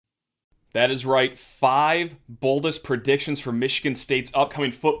That is right, 5 boldest predictions for Michigan State's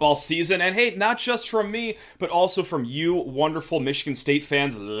upcoming football season. And hey, not just from me, but also from you wonderful Michigan State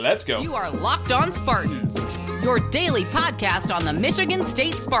fans. Let's go. You are Locked On Spartans, your daily podcast on the Michigan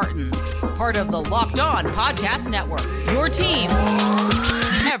State Spartans. Part of the Locked On Podcast Network, your team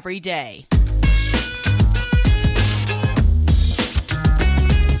every day.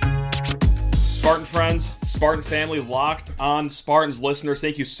 Spartan friends, Spartan family, Locked On Spartans listeners,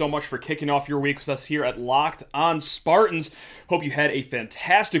 thank you so much for kicking off your week with us here at Locked On Spartans. Hope you had a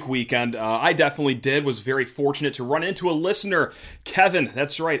fantastic weekend. I definitely did. Was very fortunate to run into a listener, Kevin,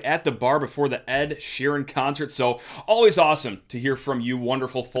 that's right, at the bar before the Ed Sheeran concert. So always awesome to hear from you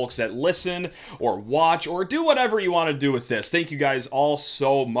wonderful folks that listen or watch or do whatever you want to do with this. Thank you guys all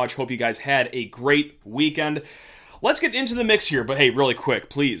so much. Hope you guys had a great weekend. Let's get into the mix here, but hey, really quick,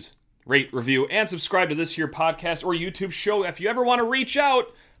 please rate, review, and subscribe to this here podcast or YouTube show. If you ever want to reach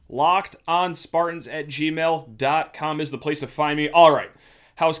out, lockedonspartans@gmail.com is the place to find me. All right,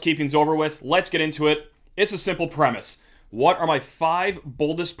 housekeeping's over with. Let's get into it. It's a simple premise. What are my 5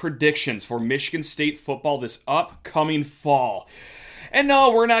 boldest predictions for Michigan State football this upcoming fall? And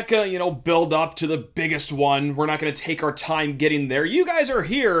no, we're not going to, build up to the biggest one. We're not going to take our time getting there. You guys are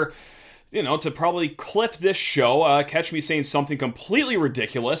here to probably clip this show, catch me saying something completely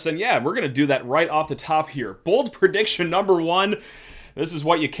ridiculous, and yeah, we're going to do that right off the top here. Bold prediction number 1. This is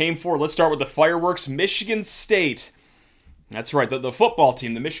what you came for. Let's start with the fireworks. Michigan State. That's right, the football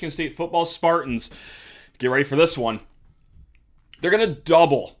team, the Michigan State football Spartans. Get ready for this one. They're going to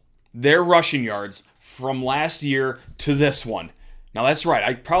double their rushing yards from last year to this one. Now that's right,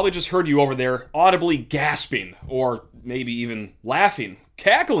 I probably just heard you over there audibly gasping, or maybe even laughing,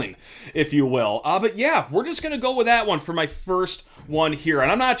 cackling, if you will. But yeah, we're just going to go with that one for my first one here. And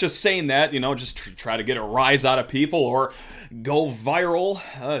I'm not just saying that, just try to get a rise out of people or go viral,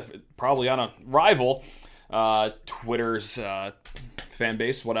 probably on a rival, Twitter's fan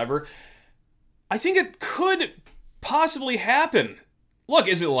base, whatever. I think it could possibly happen. Look,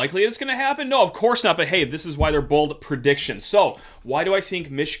 is it likely it's going to happen? No, of course not. But hey, this is why they're bold predictions. So, why do I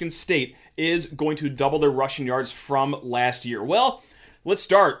think Michigan State is going to double their rushing yards from last year? Well, let's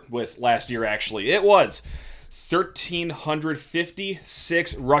start with last year, actually. It was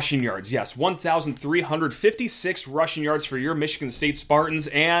 1,356 rushing yards. Yes, 1,356 rushing yards for your Michigan State Spartans,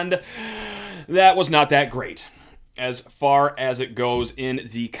 and that was not that great as far as it goes in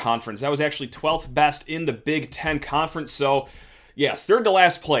the conference. That was actually 12th best in the Big Ten Conference, so yeah, third to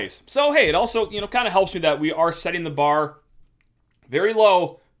last place. So hey, it also, kind of helps me that we are setting the bar very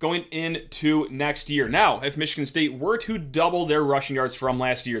low going into next year. Now, if Michigan State were to double their rushing yards from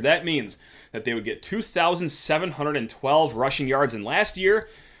last year, that means that they would get 2,712 rushing yards. And last year,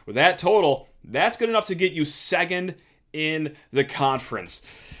 with that total, that's good enough to get you second in the conference.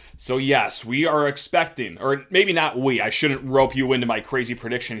 So yes, we are expecting, or maybe not we, I shouldn't rope you into my crazy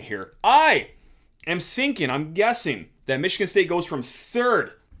prediction here. I am thinking, I'm guessing, that Michigan State goes from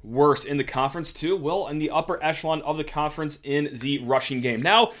third worst in the conference to, in the upper echelon of the conference in the rushing game.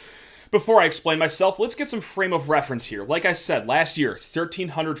 Now, before I explain myself, let's get some frame of reference here. Like I said, last year,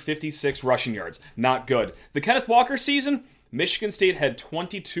 1,356 rushing yards. Not good. The Kenneth Walker season, Michigan State had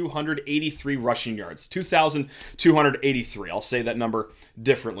 2,283 rushing yards. 2,283. I'll say that number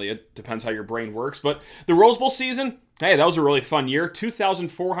differently. It depends how your brain works. But the Rose Bowl season, hey, that was a really fun year.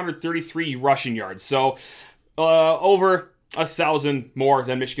 2,433 rushing yards. So, over 1,000 more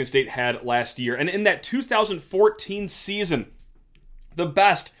than Michigan State had last year. And in that 2014 season, the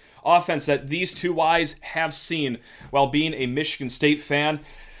best offense that these two eyes have seen while being a Michigan State fan,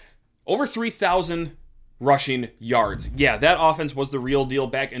 over 3,000 rushing yards. Yeah, that offense was the real deal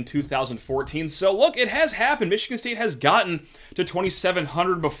back in 2014. So look, it has happened. Michigan State has gotten to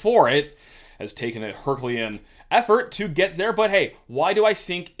 2,700 before. It has taken a Herculean effort to get there. But hey, why do I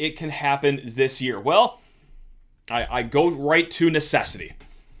think it can happen this year? Well, I go right to necessity.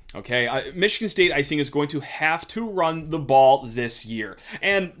 Okay, Michigan State, I think, is going to have to run the ball this year.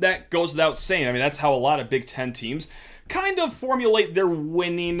 And that goes without saying. I mean, that's how a lot of Big Ten teams kind of formulate their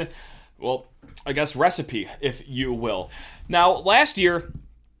winning, recipe, if you will. Now, last year,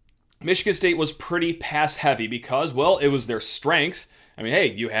 Michigan State was pretty pass-heavy because, it was their strength. I mean,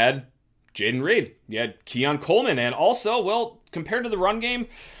 hey, you had Jaden Reed, you had Keon Coleman, and also, compared to the run game,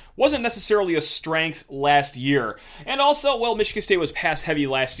 wasn't necessarily a strength last year. And also, Michigan State was pass-heavy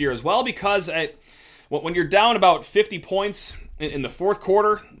last year as well because when you're down about 50 points in the fourth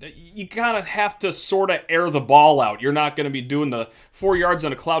quarter, you kind of have to sort of air the ball out. You're not going to be doing the 4 yards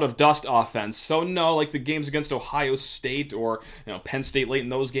on a cloud of dust offense. So no, like the games against Ohio State or Penn State late in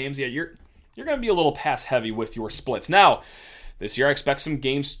those games, you're going to be a little pass-heavy with your splits. Now, This year I expect some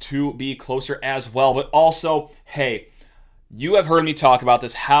games to be closer as well. But also, hey, you have heard me talk about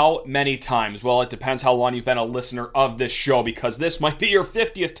this how many times? Well, it depends how long you've been a listener of this show, because this might be your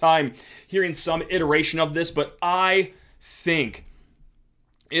 50th time hearing some iteration of this, but I think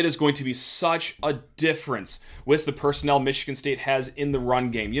it is going to be such a difference with the personnel Michigan State has in the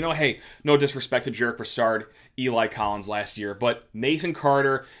run game. Hey, no disrespect to Jarek Broussard, Eli Collins last year, but Nathan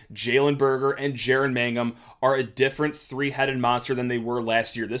Carter, Jalen Berger, and Jaron Mangum are a different three-headed monster than they were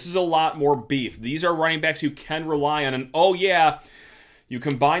last year. This is a lot more beef. These are running backs you can rely on, and oh yeah, you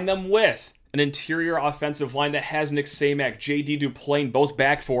combine them with an interior offensive line that has Nick Samac, J.D. Duplain, both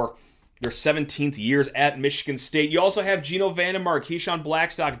back for their 17th years at Michigan State. You also have Geno Vandermark, Keyshawn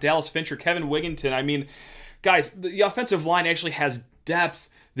Blackstock, Dallas Fincher, Kevin Wigginton. I mean, guys, the offensive line actually has depth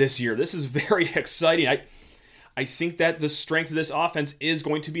this year. This is very exciting. I think that the strength of this offense is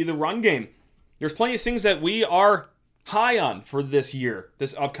going to be the run game. There's plenty of things that we are high on for this year,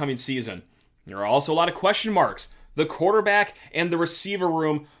 this upcoming season. There are also a lot of question marks. The quarterback and the receiver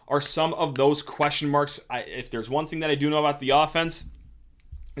room are some of those question marks. If there's one thing that I do know about the offense,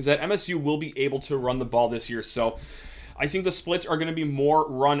 is that MSU will be able to run the ball this year. So I think the splits are going to be more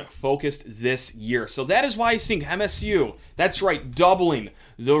run-focused this year. So that is why I think MSU, that's right, doubling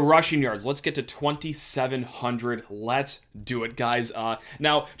the rushing yards. Let's get to 2,700. Let's do it, guys.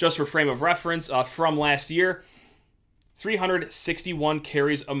 Now, just for frame of reference, from last year, 361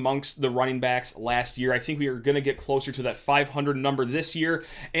 carries amongst the running backs last year. I think we are going to get closer to that 500 number this year.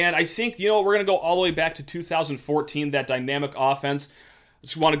 And I think, we're going to go all the way back to 2014, that dynamic offense.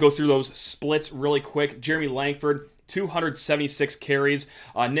 Just want to go through those splits really quick. Jeremy Langford, 276 carries.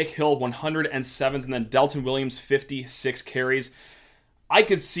 Nick Hill, 107s. And then Delton Williams, 56 carries. I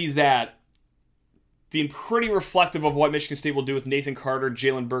could see that being pretty reflective of what Michigan State will do with Nathan Carter,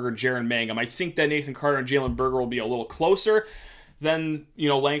 Jalen Berger, Jaron Mangum. I think that Nathan Carter and Jalen Berger will be a little closer than,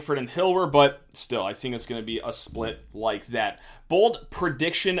 Langford and Hill were. But still, I think it's going to be a split like that. Bold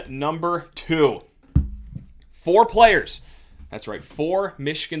prediction number 2. 4 players. That's right, 4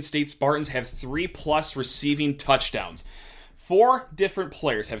 Michigan State Spartans have 3+ receiving touchdowns. 4 different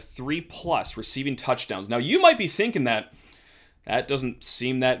players have 3+ receiving touchdowns. Now, you might be thinking that doesn't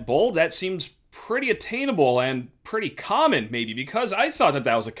seem that bold. That seems pretty attainable and pretty common, maybe, because I thought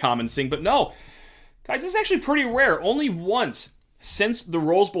that was a common thing. But no, guys, this is actually pretty rare. Only once since the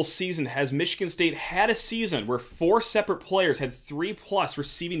Rose Bowl season has Michigan State had a season where 4 separate players had 3+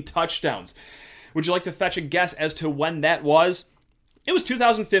 receiving touchdowns. Would you like to fetch a guess as to when that was? It was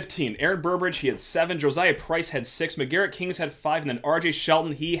 2015. Aaron Burbridge, he had 7. Josiah Price had 6. McGarrett Kings had 5. And then R.J.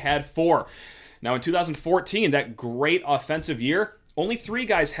 Shelton, he had 4. Now in 2014, that great offensive year, only 3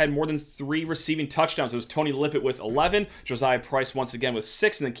 guys had more than 3 receiving touchdowns. It was Tony Lippett with 11, Josiah Price once again with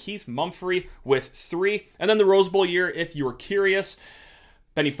 6, and then Keith Mumphrey with 3. And then the Rose Bowl year, if you were curious,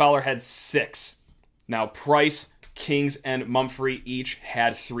 Benny Fowler had 6. Now Price, Kings, and Mumphrey each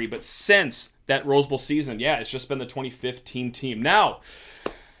had 3. But since that Rose Bowl season, it's just been the 2015 team. Now,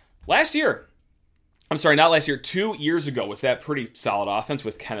 2 years ago, with that pretty solid offense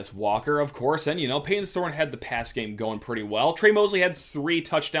with Kenneth Walker, of course, and, Peyton Thorne had the pass game going pretty well. Trey Mosley had 3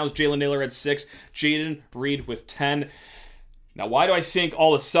 touchdowns. Jalen Naylor had 6. Jaden Reed with 10. Now, why do I think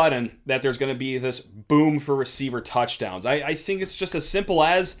all of a sudden that there's going to be this boom for receiver touchdowns? I think it's just as simple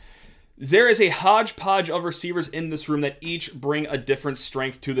as there is a hodgepodge of receivers in this room that each bring a different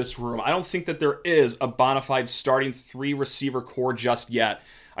strength to this room. I don't think that there is a bona fide starting 3 receiver core just yet.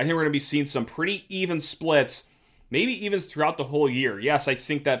 I think we're going to be seeing some pretty even splits, maybe even throughout the whole year. Yes, I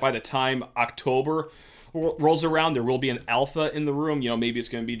think that by the time October rolls around, there will be an alpha in the room. Maybe it's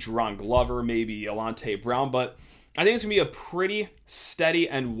going to be Jerron Glover, maybe Alante Brown, but I think it's going to be a pretty steady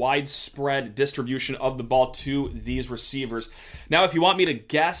and widespread distribution of the ball to these receivers. Now, if you want me to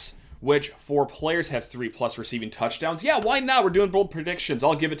guess which 4 players have 3+ receiving touchdowns, why not? We're doing bold predictions.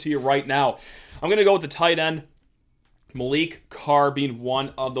 I'll give it to you right now. I'm going to go with the tight end, Malik Carr being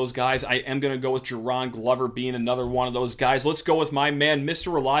one of those guys. I am going to go with Jerron Glover being another one of those guys. Let's go with my man,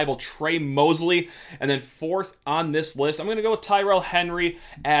 Mr. Reliable, Trey Mosley. And then 4th on this list, I'm going to go with Tyrell Henry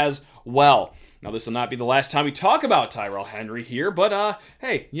as well. Now, this will not be the last time we talk about Tyrell Henry here, but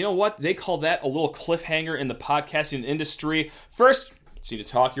hey, you know what? They call that a little cliffhanger in the podcasting industry. First, so you need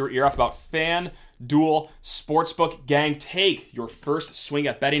to talk your ear off about FanDuel Sportsbook. Gang, take your first swing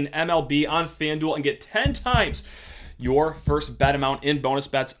at betting MLB on FanDuel and get 10 times your first bet amount in bonus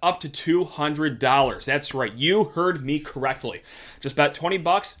bets up to $200. That's right, you heard me correctly. Just bet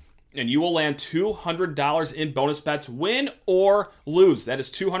 $20 and you will land $200 in bonus bets, win or lose. That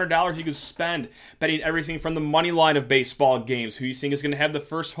is $200 you can spend betting everything from the money line of baseball games, who you think is going to have the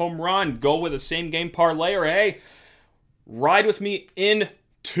first home run, go with a same game parlay, or hey, ride with me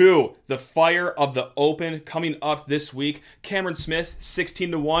into the fire of the Open coming up this week. Cameron Smith,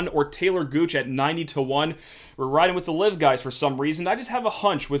 16-1, or Taylor Gooch at 90-1. We're riding with the Live guys for some reason. I just have a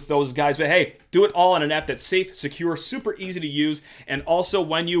hunch with those guys. But hey, do it all on an app that's safe, secure, super easy to use. And also,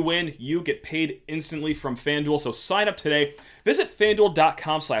 when you win, you get paid instantly from FanDuel. So sign up today. Visit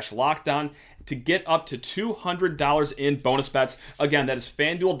FanDuel.com/lockedon to get up to $200 in bonus bets. Again, that is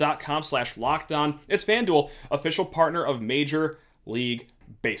FanDuel.com/lockedon. It's FanDuel, official partner of Major League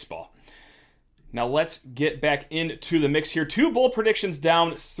Baseball. Now let's get back into the mix here. 2 bold predictions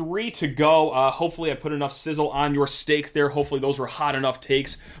down, 3 to go. Hopefully I put enough sizzle on your steak there. Hopefully those were hot enough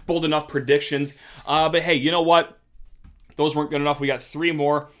takes, bold enough predictions. But hey, you know what? Those weren't good enough. We got 3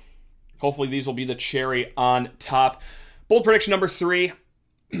 more. Hopefully these will be the cherry on top. Bold prediction number 3.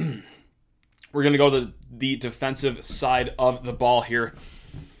 We're going to go to the defensive side of the ball here.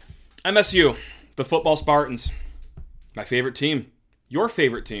 MSU, the football Spartans. My favorite team. Your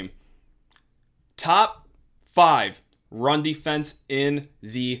favorite team. Top 5 run defense in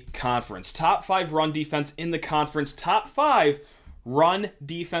the conference. Top 5 run defense in the conference. Top 5 run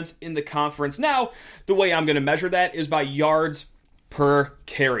defense in the conference. Now, the way I'm going to measure that is by yards per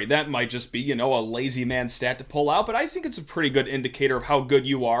carry. That might just be, a lazy man stat to pull out, but I think it's a pretty good indicator of how good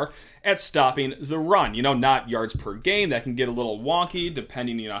you are at stopping the run. Not yards per game. That can get a little wonky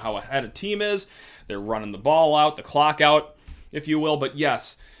depending, how ahead a team is. They're running the ball out, the clock out, if you will. But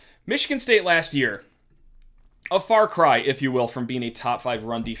yes, Michigan State last year, a far cry, if you will, from being a top 5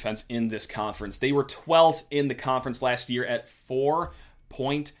 run defense in this conference. They were 12th in the conference last year at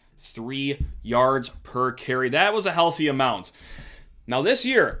 4.3 yards per carry. That was a healthy amount. Now this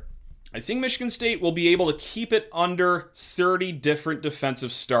year, I think Michigan State will be able to keep it under 30 different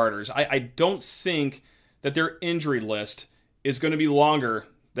defensive starters. I don't think that their injury list is going to be longer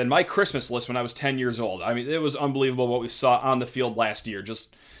than my Christmas list when I was 10 years old. I mean, it was unbelievable what we saw on the field last year.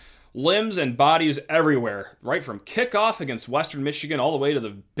 Just limbs and bodies everywhere, right from kickoff against Western Michigan all the way to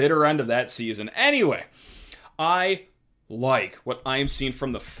the bitter end of that season. Anyway, I like what I'm seeing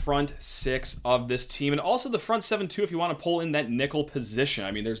from the front 6 of this team, and also the front 7 too if you want to pull in that nickel position.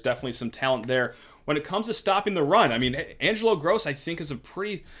 I mean, there's definitely some talent there when it comes to stopping the run. I mean, Angelo Gross, I think, is a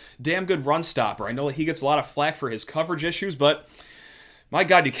pretty damn good run stopper. I know that he gets a lot of flack for his coverage issues, but my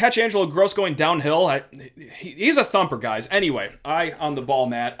God, you catch Angelo Gross going downhill. He's a thumper, guys. Anyway, eye on the ball,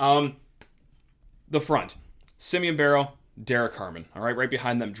 Matt. The front, Simeon Barrow, Derek Harmon. All right, right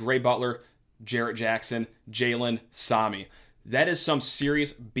behind them, Dre Butler, Jarrett Jackson, Jalen Sami. That is some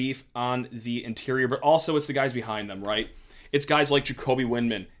serious beef on the interior, but also it's the guys behind them, right? It's guys like Jacoby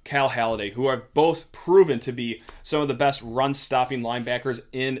Windman, Cal Halliday, who have both proven to be some of the best run-stopping linebackers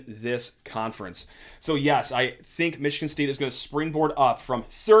in this conference. So yes, I think Michigan State is going to springboard up from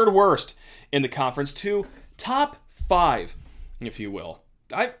 3rd worst in the conference to top 5, if you will.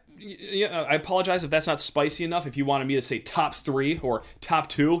 I apologize if that's not spicy enough, if you wanted me to say top 3 or top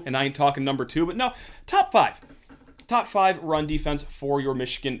 2, and I ain't talking number 2, but no, top 5. Top 5 run defense for your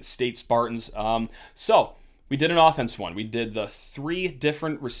Michigan State Spartans. So we did an offense one. We did the 3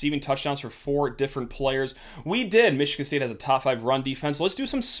 different receiving touchdowns for 4 different players. We did. Michigan State has a top 5 run defense. Let's do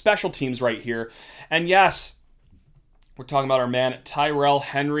some special teams right here. And yes, we're talking about our man, Tyrell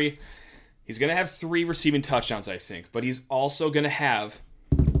Henry. He's going to have 3 receiving touchdowns, I think. But he's also going to have,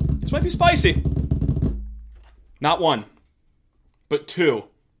 this might be spicy, not 1, but 2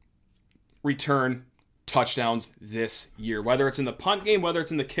 return touchdowns this year. Whether it's in the punt game, whether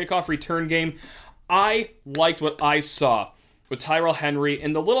it's in the kickoff return game, I liked what I saw with Tyrell Henry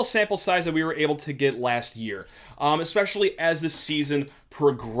and the little sample size that we were able to get last year, especially as the season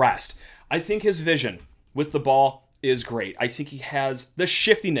progressed. I think his vision with the ball is great. I think he has the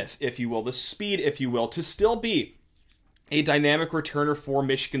shiftiness, if you will, the speed, if you will, to still be a dynamic returner for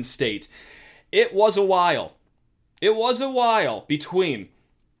Michigan State. It was a while between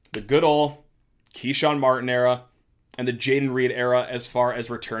the good old Keyshawn Martin era and the Jaden Reed era as far as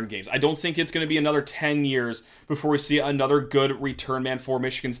return games. I don't think it's going to be another 10 years before we see another good return man for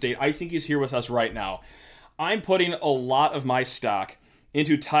Michigan State. I think he's here with us right now. I'm putting a lot of my stock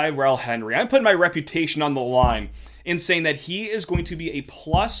into Tyrell Henry. I'm putting my reputation on the line in saying that he is going to be a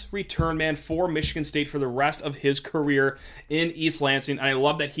plus return man for Michigan State for the rest of his career in East Lansing. And I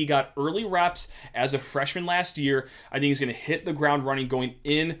love that he got early reps as a freshman last year. I think he's going to hit the ground running going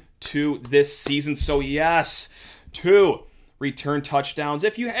into this season. So yes, 2 return touchdowns.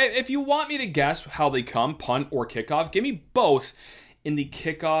 If you want me to guess how they come, punt or kickoff, give me both in the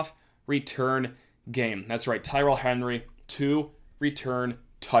kickoff return game. That's right, Tyrell Henry, 2 return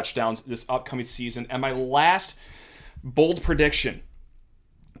touchdowns this upcoming season. And my last bold prediction,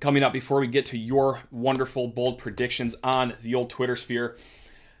 coming up before we get to your wonderful, bold predictions on the old Twitter sphere.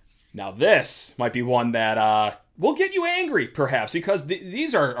 Now, this might be one that will get you angry, perhaps, because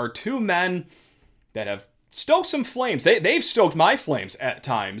these are two men that have stoked some flames. They've stoked my flames at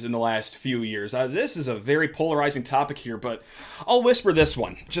times in the last few years. This is a very polarizing topic here, but I'll whisper this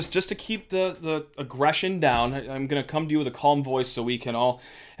one just to keep the aggression down. I'm going to come to you with a calm voice so we can all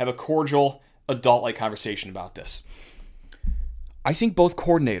have a cordial, adult-like conversation about this. I think both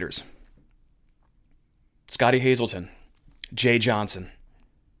coordinators, Scotty Hazelton, Jay Johnson,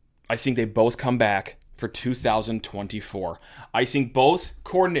 I think they both come back for 2024. I think both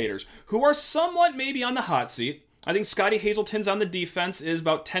coordinators, who are somewhat maybe on the hot seat, I think Scotty Hazelton's on the defense is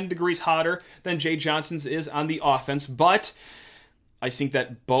about 10 degrees hotter than Jay Johnson's is on the offense, but I think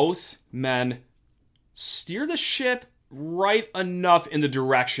that both men steer the ship right enough in the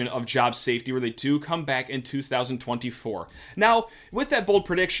direction of job safety where they do come back in 2024. Now, with that bold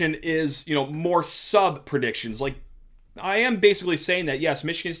prediction is, more sub predictions. Like, I am basically saying that, yes,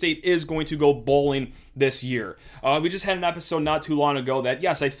 Michigan State is going to go bowling this year. We just had an episode not too long ago that,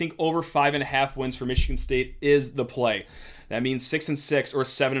 yes, I think over 5.5 wins for Michigan State is the play. That means 6-6 or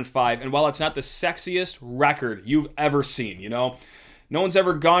 7-5. And while it's not the sexiest record you've ever seen, no one's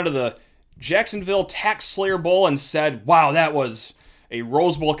ever gone to the Jacksonville Tax Slayer Bowl and said, wow, that was a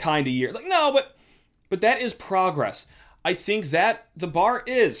Rose Bowl kind of year. Like, no, but that is progress. I think that the bar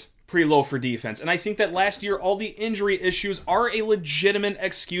is pretty low for defense. And I think that last year, all the injury issues are a legitimate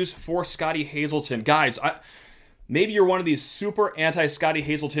excuse for Scotty Hazelton. Guys, maybe you're one of these super anti-Scotty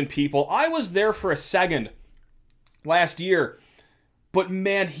Hazelton people. I was there for a second last year. But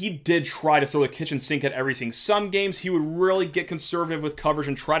man, he did try to throw the kitchen sink at everything. Some games he would really get conservative with coverage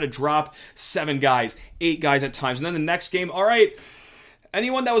and try to drop 7 guys, 8 guys at times. And then the next game, all right,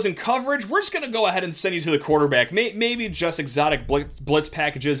 anyone that was in coverage, we're just going to go ahead and send you to the quarterback. Maybe just exotic blitz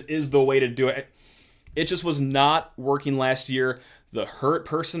packages is the way to do it. It just was not working last year. The hurt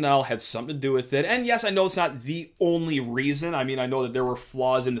personnel had something to do with it. And yes, I know it's not the only reason. I mean, I know that there were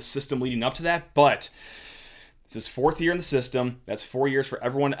flaws in the system leading up to that, but it's his 4th year in the system. That's 4 years for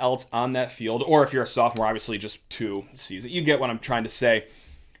everyone else on that field. Or if you're a sophomore, obviously just 2 seasons. You get what I'm trying to say.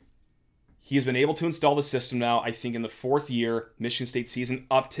 He has been able to install the system now. I think in the 4th year, Michigan State season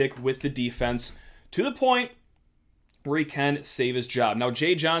uptick with the defense to the point where he can save his job. Now,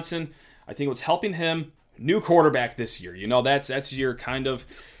 Jay Johnson, I think what's helping him, new quarterback this year. That's your kind of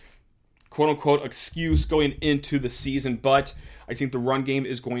quote-unquote excuse going into the season. But I think the run game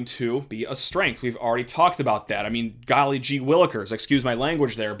is going to be a strength. We've already talked about that. I mean, golly gee willikers, excuse my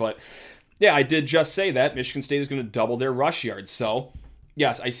language there. But yeah, I did just say that Michigan State is going to double their rush yards. So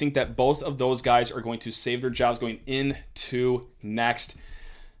yes, I think that both of those guys are going to save their jobs going into next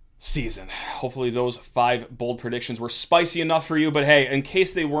season. Hopefully those 5 bold predictions were spicy enough for you. But hey, in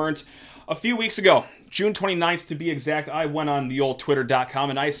case they weren't, a few weeks ago, June 29th to be exact, I went on the old twitter.com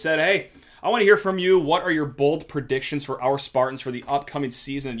and I said, hey, I want to hear from you. What are your bold predictions for our Spartans for the upcoming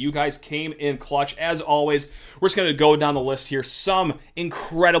season? And you guys came in clutch. As always, we're just going to go down the list here. Some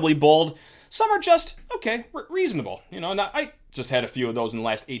incredibly bold. Some are just, okay, reasonable. I just had a few of those in the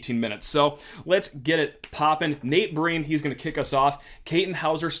last 18 minutes. So let's get it popping. Nate Breen, he's going to kick us off. Caton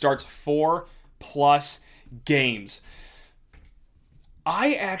Hauser starts 4+ games.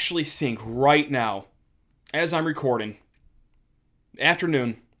 I actually think right now, as I'm recording,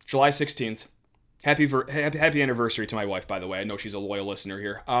 afternoon, July 16th. Happy anniversary to my wife, by the way. I know she's a loyal listener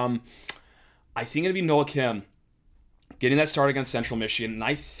here. I think it'll be Noah Kim getting that start against Central Michigan, and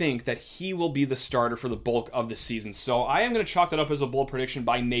I think that he will be the starter for the bulk of the season. So I am going to chalk that up as a bold prediction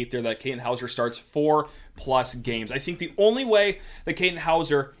by Nate there that Caton Hauser starts 4+ games. I think the only way that Caton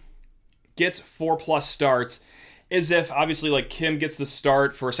Hauser gets 4+ starts is if, obviously, like Kim gets the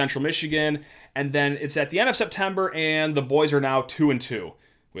start for Central Michigan, and then it's at the end of September, and the boys are now 2-2.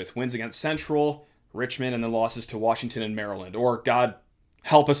 With wins against Central, Richmond, and then losses to Washington and Maryland. Or, God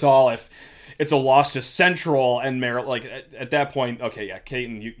help us all, if it's a loss to Central and Maryland. Like, at that point, okay, yeah,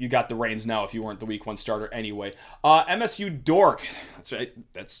 Caton, you got the reins now if you weren't the week 1 starter anyway. MSU Dork, that's right,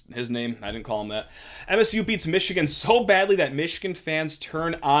 that's his name. I didn't call him that. MSU beats Michigan so badly that Michigan fans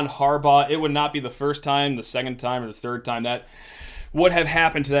turn on Harbaugh. It would not be the first time, the second time, or the third time that would have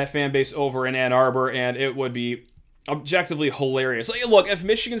happened to that fan base over in Ann Arbor, and it would be objectively hilarious. Like, look, if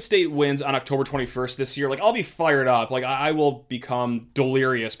Michigan State wins on October 21st this year, I'll be fired up. I will become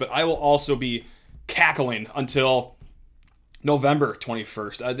delirious, but I will also be cackling until November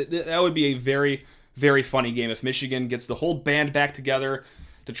 21st. That would be a very, very funny game if Michigan gets the whole band back together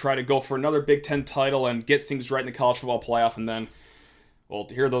to try to go for another Big Ten title and get things right in the college football playoff, and then Well,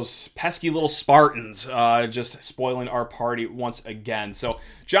 here are those pesky little Spartans just spoiling our party once again. So,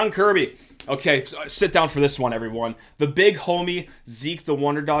 John Kirby. Okay, so sit down for this one, everyone. The big homie, Zeke the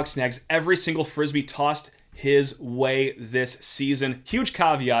Wonder Dog, snags every single Frisbee tossed his way this season. Huge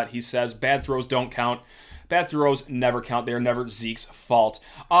caveat, he says, bad throws don't count. Bad throws never count. They are never Zeke's fault.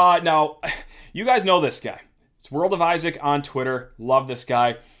 Now, you guys know this guy. It's World of Isaac on Twitter. Love this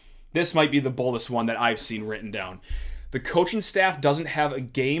guy. This might be the boldest one that I've seen written down. The coaching staff doesn't have a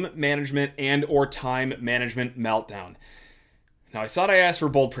game management and or time management meltdown. Now, I thought I asked for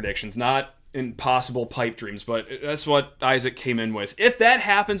bold predictions, not impossible pipe dreams, but that's what Isaac came in with. If that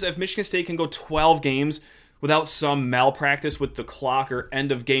happens, if Michigan State can go 12 games without some malpractice with the clock or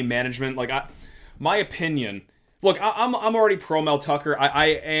end of game management, my opinion, look, I'm already pro Mel Tucker. I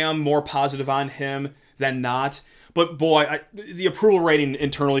am more positive on him than not. But boy, the approval rating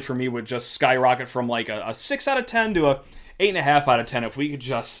internally for me would just skyrocket from like a 6 out of 10 to a 8.5 out of 10 if we could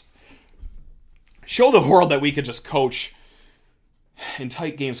just show the world that we could just coach in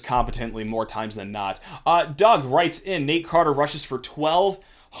tight games competently more times than not. Doug writes in, Nate Carter rushes for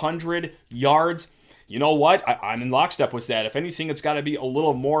 1,200 yards. You know what? I'm in lockstep with that. If anything, it's got to be a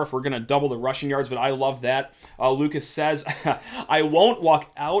little more if we're going to double the rushing yards, but I love that. Lucas says, I won't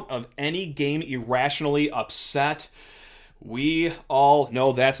walk out of any game irrationally upset. We all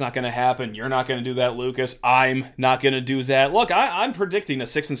know that's not going to happen. You're not going to do that, Lucas. I'm not going to do that. Look, I'm predicting a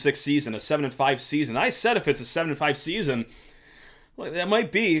 6-6 season, a 7-5 season. I said if it's a 7-5 season, that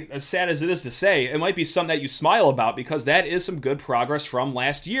might be, as sad as it is to say, it might be something that you smile about because that is some good progress from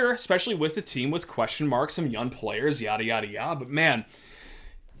last year, especially with the team with question marks, some young players, yada, yada, yada. But man,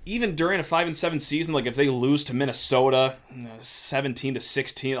 even during a 5-7 season, like if they lose to Minnesota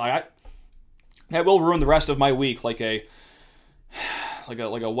 17-16, that will ruin the rest of my week like a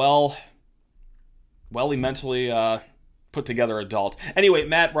mentally put together adult. Anyway,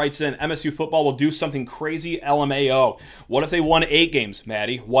 Matt writes in, MSU football will do something crazy, LMAO. What if they won 8 games,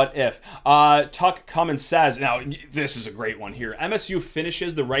 Maddie? What if? Tuck Cummins says, now this is a great one here. MSU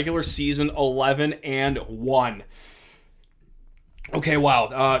finishes the regular season 11-1. Okay,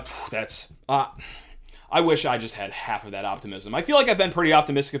 wow. That's I wish I just had half of that optimism. I feel like I've been pretty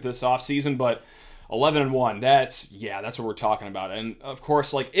optimistic this offseason, but 11-1, that's what we're talking about. And of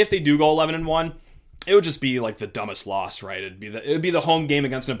course, like if they do go 11-1, it would just be like the dumbest loss, right? It would be the home game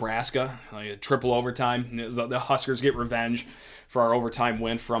against Nebraska, like a triple overtime. The Huskers get revenge for our overtime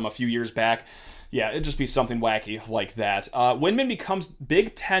win from a few years back. Yeah, it'd just be something wacky like that. Windman becomes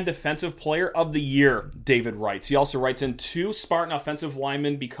Big Ten Defensive Player of the Year, David writes. He also writes in 2 Spartan offensive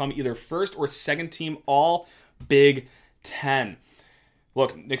linemen become either first or second team all Big Ten.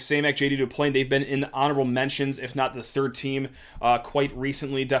 Look, Nick Samak, JD Duplain, they've been in honorable mentions, if not the third team, quite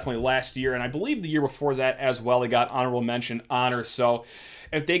recently, definitely last year, and I believe the year before that as well, they got honorable mention honor. So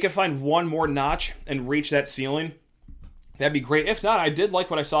if they could find one more notch and reach that ceiling, that'd be great. If not, I did like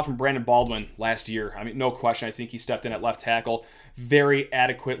what I saw from Brandon Baldwin last year. I mean, no question, I think he stepped in at left tackle very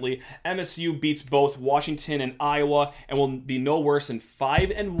adequately. MSU beats both Washington and Iowa and will be no worse than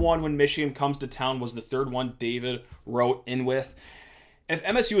 5-1 when Michigan comes to town, was the third one David wrote in with. If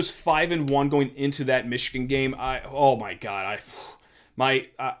MSU is 5-1 going into that Michigan game, oh my God,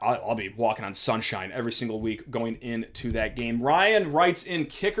 I'll be walking on sunshine every single week going into that game. Ryan writes in,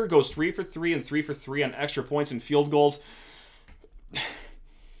 kicker goes 3 for 3 and 3 for 3 on extra points and field goals.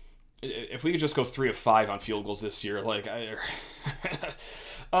 If we could just go 3 of 5 on field goals this year, you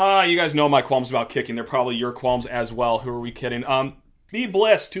guys know my qualms about kicking. They're probably your qualms as well. Who are we kidding? B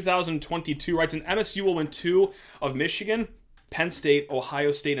Bliss 2022 writes in, MSU will win 2 of Michigan, Penn State,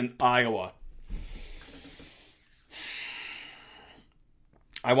 Ohio State, and Iowa.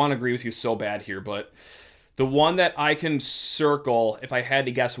 I want to agree with you so bad here, but the one that I can circle, if I had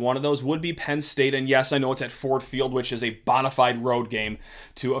to guess one of those, would be Penn State. And yes, I know it's at Ford Field, which is a bona fide road game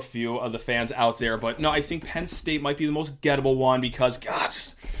to a few of the fans out there. But no, I think Penn State might be the most gettable one because,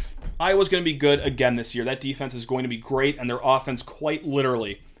 gosh, Iowa's going to be good again this year. That defense is going to be great, and their offense quite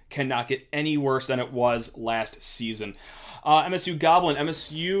literally cannot get any worse than it was last season. MSU Goblin.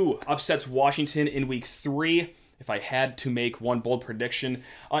 MSU upsets Washington in week 3. If I had to make one bold prediction.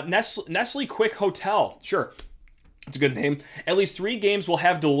 Nestle Quick Hotel. Sure. It's a good name. At least 3 games will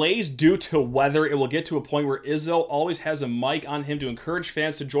have delays due to weather. It will get to a point where Izzo always has a mic on him to encourage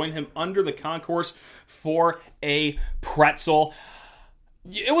fans to join him under the concourse for a pretzel.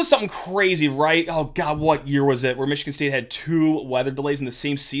 It was something crazy, right? Oh, God, what year was it where Michigan State had 2 weather delays in the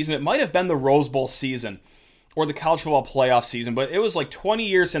same season? It might have been the Rose Bowl season or the college football playoff season, but it was like 20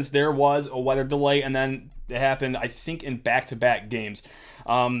 years since there was a weather delay, and then it happened, I think, in back-to-back games.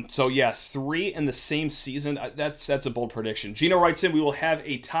 So yeah, 3 in the same season. That's a bold prediction. Gino writes in, we will have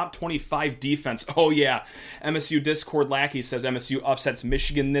a top 25 defense. Oh yeah. MSU Discord Lackey says MSU upsets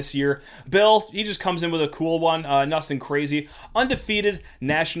Michigan this year. Bill, he just comes in with a cool one. Nothing crazy. Undefeated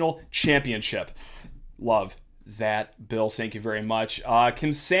national championship. Love that, Bill. Thank you very much.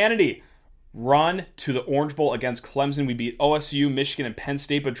 Kimsanity. Run to the Orange Bowl against Clemson. We beat OSU, Michigan, and Penn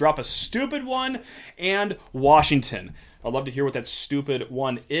State, but drop a stupid one and Washington. I'd love to hear what that stupid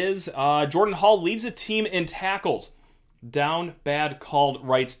one is. Jordan Hall leads the team in tackles. Down bad called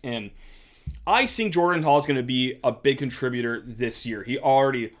writes in. I think Jordan Hall is going to be a big contributor this year. He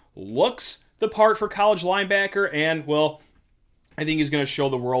already looks the part for college linebacker, and, well, I think he's going to show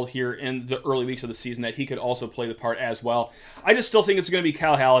the world here in the early weeks of the season that he could also play the part as well. I just still think it's going to be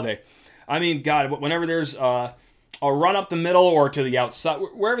Cal Haladay. I mean, God, whenever there's a run up the middle or to the outside,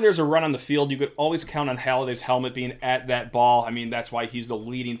 wherever there's a run on the field, you could always count on Halladay's helmet being at that ball. I mean, that's why he's the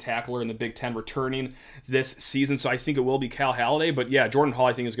leading tackler in the Big Ten returning this season. So I think it will be Cal Haladay. But yeah, Jordan Hall,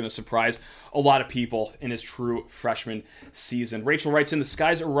 I think, is going to surprise a lot of people in his true freshman season. Rachel writes in, the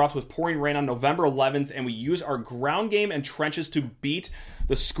skies erupt with pouring rain on November 11th, and we use our ground game and trenches to beat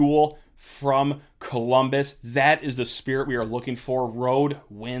the school from Columbus. That is the spirit we are looking for. Road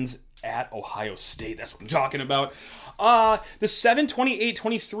wins at Ohio State. That's what I'm talking about. The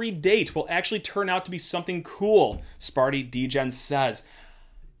 7/28/23 date will actually turn out to be something cool, Sparty Degen says.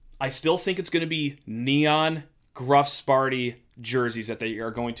 I still think it's going to be neon Gruff Sparty jerseys that they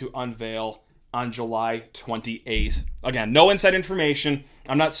are going to unveil on July 28th. Again, no inside information.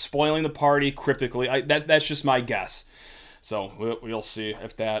 I'm not spoiling the party cryptically. That's just my guess. So we'll see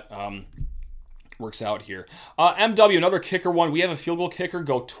if that works out here. MW, another kicker one. We have a field goal kicker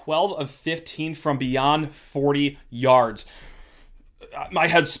go 12 of 15 from beyond 40 yards. My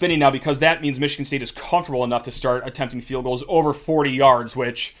head's spinning now because that means Michigan State is comfortable enough to start attempting field goals over 40 yards,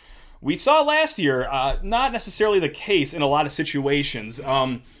 which we saw last year. Not necessarily the case in a lot of situations.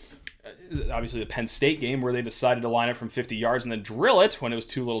 Obviously, the Penn State game where they decided to line up from 50 yards and then drill it when it was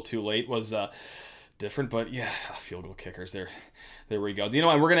too little too late was different. But yeah, field goal kickers there. There we go.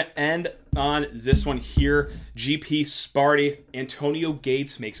 And we're going to end on this one here. GP Sparty. Antonio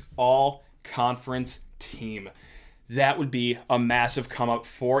Gates makes all-conference team. That would be a massive come-up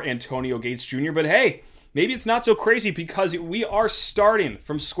for Antonio Gates Jr. But hey, maybe it's not so crazy because we are starting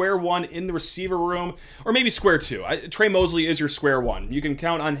from square one in the receiver room, or maybe square two. Trey Mosley is your square one. You can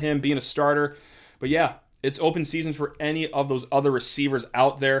count on him being a starter. But yeah, it's open season for any of those other receivers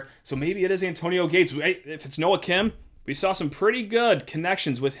out there. So maybe it is Antonio Gates. If it's Noah Kim, we saw some pretty good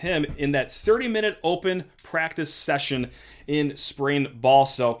connections with him in that 30-minute open practice session in spring ball.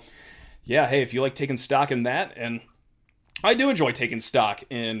 So, yeah, hey, if you like taking stock in that, and I do enjoy taking stock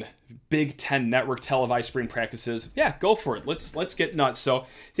in Big Ten Network televised spring practices, yeah, go for it. Let's get nuts. So,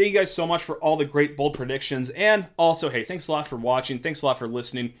 thank you guys so much for all the great bold predictions. And also, hey, thanks a lot for watching. Thanks a lot for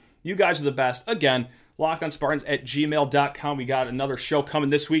listening. You guys are the best. Again, LockedOnSpartans@gmail.com. We got another show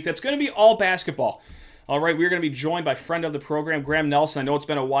coming this week that's going to be all basketball. All right, we're going to be joined by friend of the program, Graham Nelson. I know it's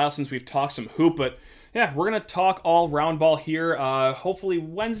been a while since we've talked some hoop, but yeah, we're going to talk all round ball here, hopefully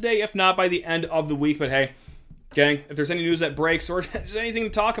Wednesday, if not by the end of the week. But hey, gang, if there's any news that breaks or there's anything to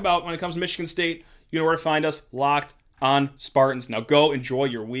talk about when it comes to Michigan State, you know where to find us, Locked on Spartans. Now go enjoy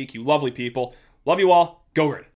your week, you lovely people. Love you all. Go Green.